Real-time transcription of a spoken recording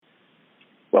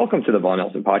Welcome to the Vaughan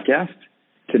Nelson Podcast.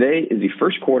 Today is the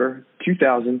first quarter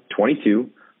 2022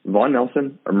 Vaughan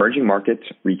Nelson Emerging Markets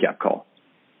Recap Call.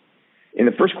 In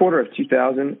the first quarter of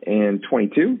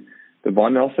 2022, the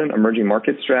Vaughan Nelson Emerging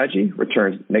Markets strategy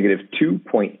returned negative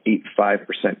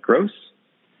 2.85% gross,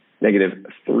 negative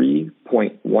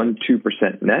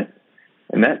 3.12% net,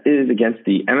 and that is against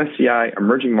the MSCI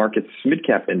Emerging Markets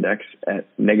SMID-Cap Index at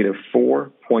negative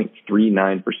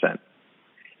 4.39%.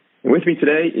 And with me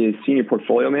today is Senior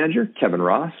Portfolio Manager Kevin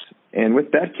Ross. And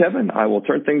with that, Kevin, I will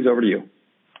turn things over to you.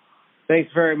 Thanks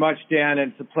very much, Dan.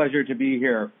 It's a pleasure to be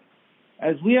here.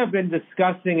 As we have been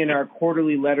discussing in our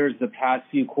quarterly letters the past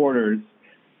few quarters,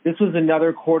 this was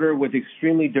another quarter with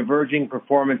extremely diverging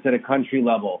performance at a country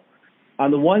level. On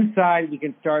the one side, we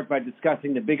can start by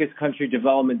discussing the biggest country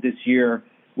development this year,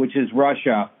 which is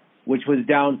Russia, which was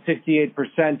down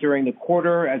 68% during the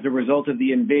quarter as a result of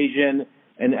the invasion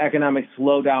and economic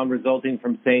slowdown resulting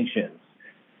from sanctions.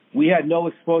 We had no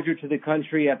exposure to the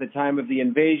country at the time of the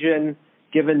invasion,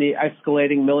 given the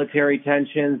escalating military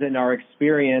tensions and our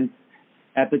experience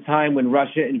at the time when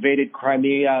Russia invaded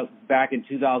Crimea back in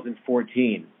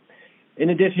 2014. In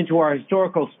addition to our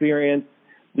historical experience,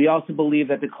 we also believe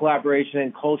that the collaboration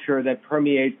and culture that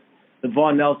permeates the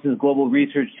Vaughan Nelson's global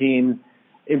research team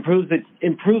improve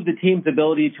the team's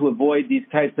ability to avoid these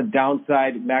types of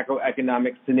downside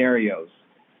macroeconomic scenarios.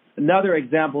 Another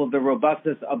example of the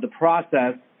robustness of the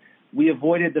process, we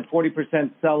avoided the 40%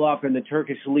 sell-off in the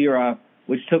Turkish lira,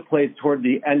 which took place toward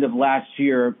the end of last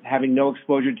year, having no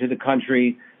exposure to the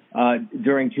country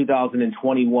during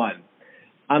 2021.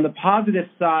 On the positive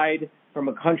side, from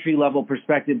a country-level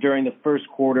perspective during the first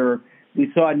quarter, we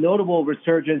saw a notable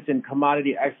resurgence in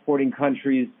commodity exporting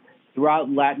countries throughout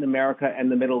Latin America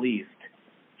and the Middle East.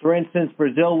 For instance,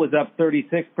 Brazil was up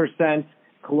 36%,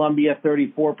 Colombia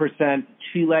 34%,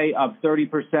 Chile up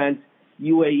 30%,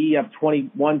 UAE up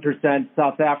 21%,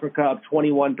 South Africa up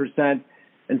 21%,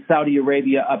 and Saudi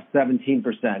Arabia up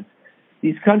 17%.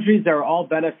 These countries are all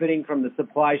benefiting from the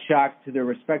supply shock to their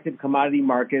respective commodity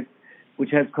markets,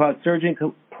 which has caused surging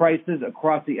prices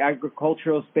across the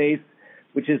agricultural space,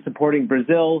 which is supporting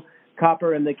Brazil,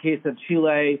 copper in the case of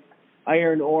Chile,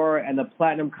 iron ore and the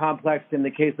platinum complex in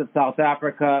the case of South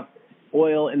Africa,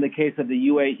 oil in the case of the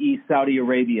UAE, Saudi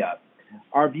Arabia.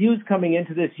 Our views coming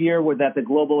into this year were that the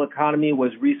global economy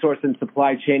was resource and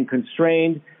supply chain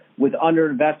constrained, with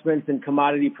underinvestments in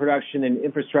commodity production and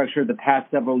infrastructure the past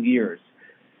several years.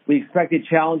 We expected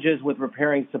challenges with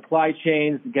repairing supply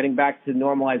chains, getting back to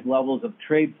normalized levels of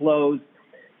trade flows,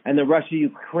 and the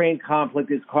Russia-Ukraine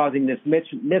conflict is causing this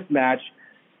mismatch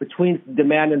between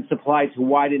demand and supply to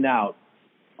widen out.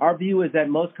 Our view is that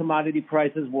most commodity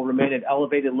prices will remain at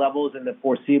elevated levels in the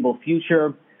foreseeable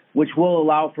future, which will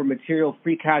allow for material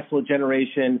free cash flow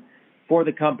generation for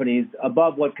the companies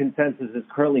above what consensus is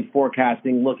currently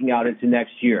forecasting looking out into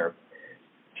next year.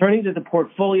 Turning to the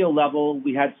portfolio level,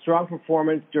 we had strong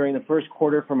performance during the first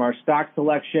quarter from our stock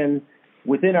selection.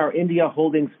 Within our India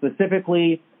holdings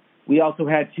specifically, we also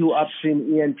had two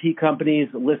upstream E&P companies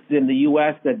listed in the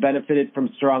U.S. that benefited from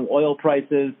strong oil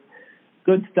prices.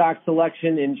 Good stock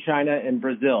selection in China and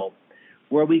Brazil.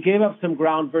 Where we gave up some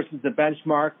ground versus the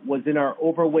benchmark was in our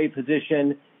overweight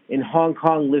position in Hong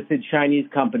Kong-listed Chinese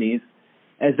companies,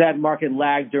 as that market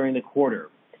lagged during the quarter,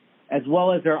 as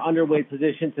well as our underweight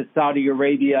position to Saudi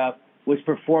Arabia, which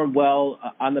performed well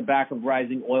on the back of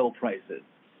rising oil prices.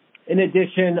 In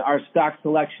addition, our stock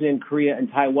selection in Korea and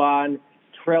Taiwan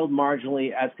trailed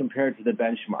marginally as compared to the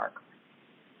benchmark.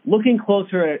 Looking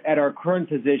closer at our current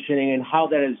positioning and how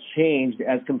that has changed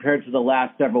as compared to the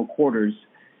last several quarters,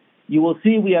 you will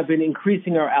see we have been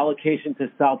increasing our allocation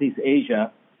to Southeast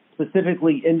Asia,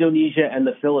 specifically Indonesia and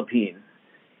the Philippines.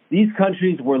 These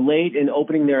countries were late in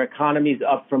opening their economies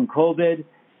up from COVID,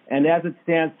 and as it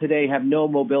stands today, have no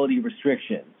mobility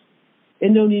restrictions.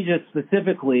 Indonesia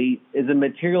specifically is a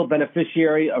material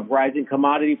beneficiary of rising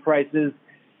commodity prices,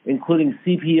 including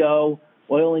CPO,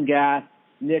 oil and gas,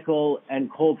 nickel,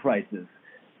 and coal prices.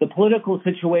 The political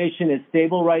situation is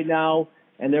stable right now,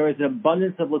 and there is an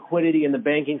abundance of liquidity in the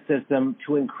banking system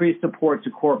to increase support to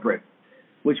corporates,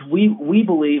 which we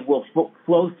believe will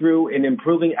flow through in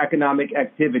improving economic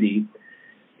activity,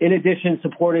 in addition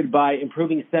supported by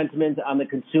improving sentiment on the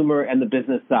consumer and the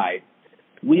business side.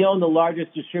 We own the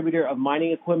largest distributor of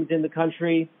mining equipment in the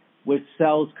country, which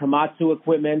sells Komatsu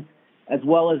equipment, as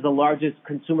well as the largest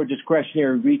consumer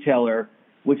discretionary retailer,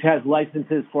 which has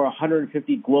licenses for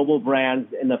 150 global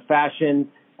brands in the fashion,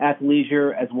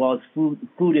 athleisure, as well as food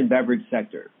and beverage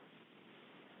sector.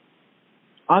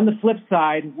 On the flip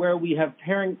side, where we have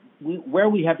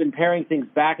been paring things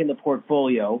back in the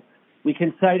portfolio, we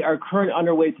can cite our current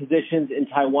underweight positions in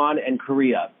Taiwan and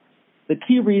Korea. The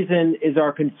key reason is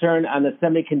our concern on the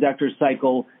semiconductor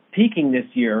cycle peaking this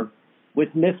year, with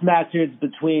mismatches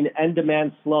between end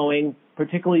demand slowing,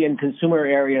 particularly in consumer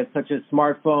areas such as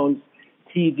smartphones,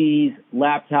 TVs,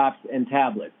 laptops, and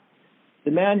tablets.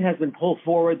 Demand has been pulled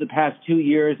forward the past 2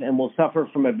 years and will suffer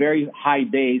from a very high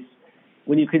base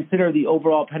when you consider the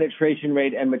overall penetration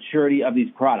rate and maturity of these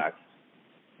products.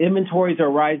 Inventories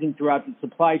are rising throughout the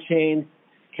supply chain,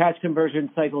 cash conversion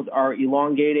cycles are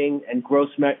elongating, and gross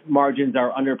margins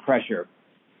are under pressure.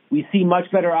 We see much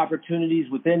better opportunities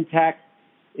within tech,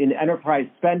 in enterprise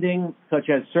spending, such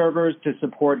as servers to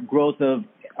support growth of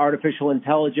artificial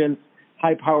intelligence,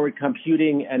 high-powered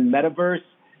computing, and metaverse,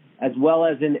 as well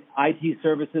as in IT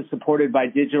services supported by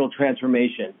digital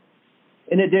transformation.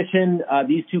 In addition,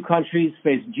 these two countries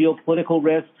face geopolitical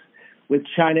risks with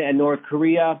China and North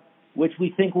Korea, which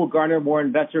we think will garner more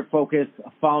investor focus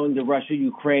following the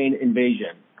Russia-Ukraine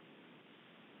invasion.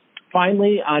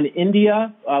 Finally, on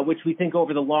India, which we think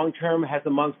over the long term has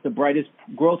amongst the brightest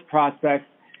growth prospects,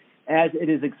 as it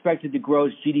is expected to grow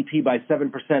its GDP by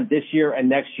 7% this year and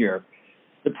next year.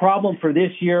 The problem for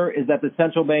this year is that the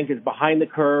central bank is behind the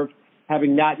curve,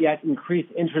 having not yet increased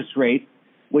interest rates,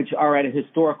 which are at a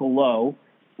historical low,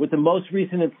 with the most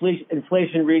recent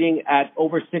inflation reading at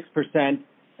over 6%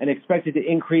 and expected to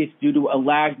increase due to a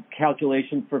lagged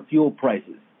calculation for fuel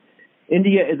prices.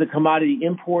 India is a commodity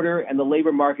importer and the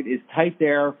labor market is tight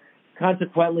there.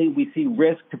 Consequently, we see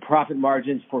risk to profit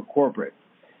margins for corporates.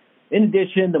 In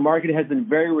addition, the market has been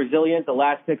very resilient the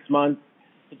last 6 months,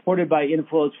 supported by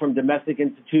inflows from domestic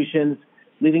institutions,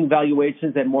 leaving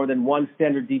valuations at more than one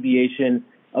standard deviation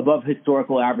above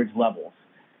historical average levels.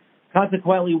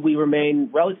 Consequently, we remain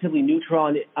relatively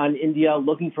neutral on India,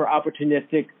 looking for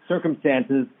opportunistic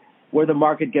circumstances where the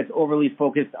market gets overly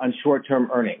focused on short-term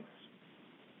earnings.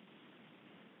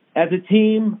 As a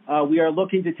team, we are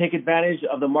looking to take advantage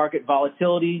of the market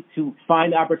volatility to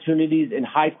find opportunities in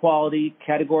high-quality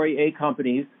Category A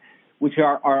companies, which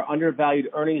are our undervalued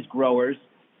earnings growers,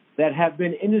 that have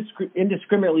been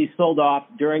indiscriminately sold off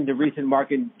during the recent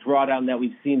market drawdown that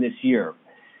we've seen this year.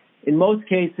 In most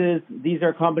cases, these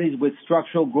are companies with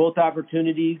structural growth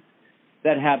opportunities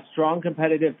that have strong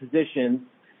competitive positions,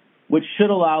 which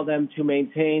should allow them to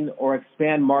maintain or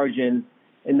expand margins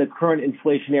in the current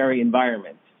inflationary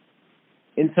environment.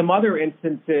 In some other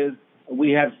instances,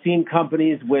 we have seen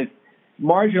companies with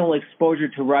marginal exposure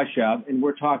to Russia, and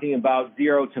we're talking about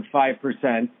 0 to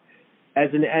 5%, as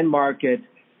an end market,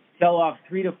 sell off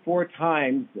 3 to 4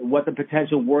 times what the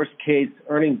potential worst-case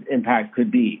earnings impact could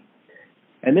be.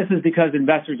 And this is because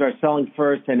investors are selling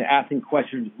first and asking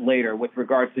questions later with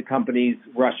regards to companies'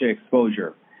 Russia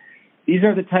exposure. These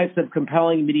are the types of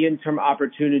compelling medium-term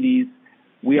opportunities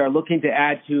we are looking to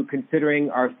add to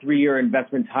considering our 3-year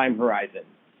investment time horizon.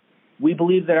 We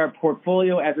believe that our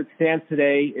portfolio as it stands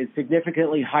today is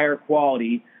significantly higher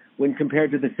quality when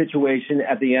compared to the situation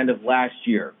at the end of last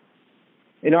year.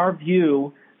 In our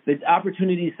view, the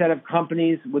opportunity set of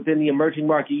companies within the emerging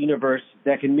market universe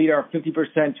that can meet our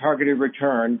 50% targeted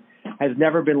return has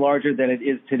never been larger than it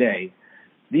is today.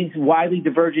 These widely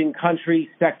diverging country,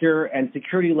 sector, and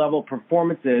security level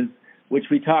performances, which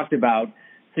we talked about,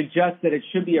 suggest that it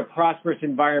should be a prosperous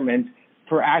environment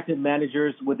for active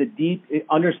managers with a deep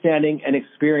understanding and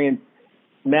experience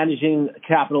managing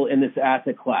capital in this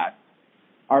asset class.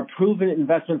 Our proven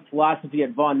investment philosophy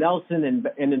at Vaughan Nelson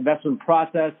and investment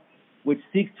process, which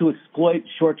seeks to exploit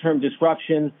short-term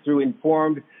disruptions through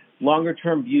informed,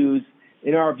 longer-term views,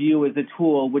 in our view, is a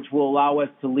tool which will allow us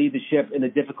to lead the ship in the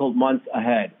difficult months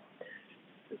ahead.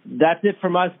 That's it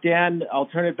from us, Dan. I'll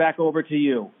turn it back over to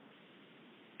you.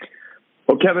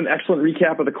 Well, Kevin, excellent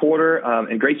recap of the quarter,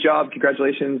 and great job.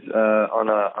 Congratulations on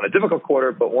a difficult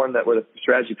quarter, but one where the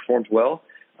strategy performed well.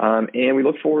 And we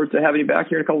look forward to having you back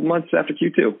here in a couple of months after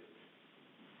Q2.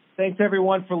 Thanks,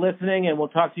 everyone, for listening, and we'll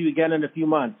talk to you again in a few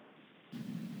months.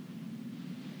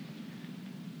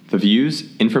 The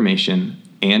views, information,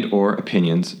 and/or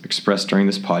opinions expressed during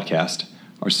this podcast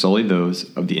are solely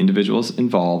those of the individuals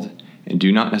involved and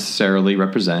do not necessarily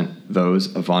represent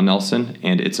those of Vaughan Nelson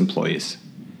and its employees.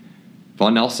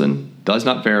 Vaughan Nelson does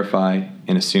not verify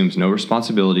and assumes no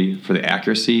responsibility for the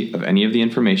accuracy of any of the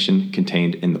information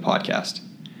contained in the podcast.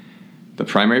 The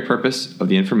primary purpose of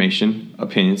the information,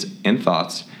 opinions, and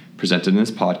thoughts presented in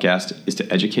this podcast is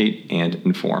to educate and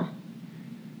inform.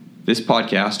 This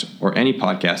podcast, or any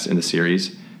podcast in the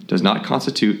series, does not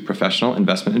constitute professional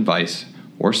investment advice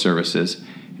or services,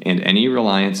 and any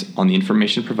reliance on the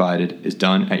information provided is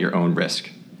done at your own risk.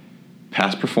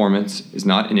 Past performance is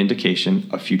not an indication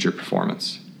of future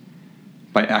performance.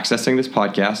 By accessing this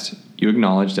podcast, you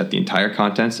acknowledge that the entire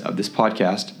contents of this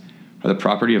podcast are the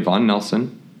property of Vaughan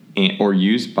Nelson or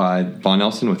used by Vaughan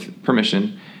Nelson with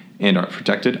permission and are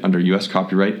protected under U.S.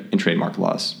 copyright and trademark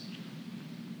laws.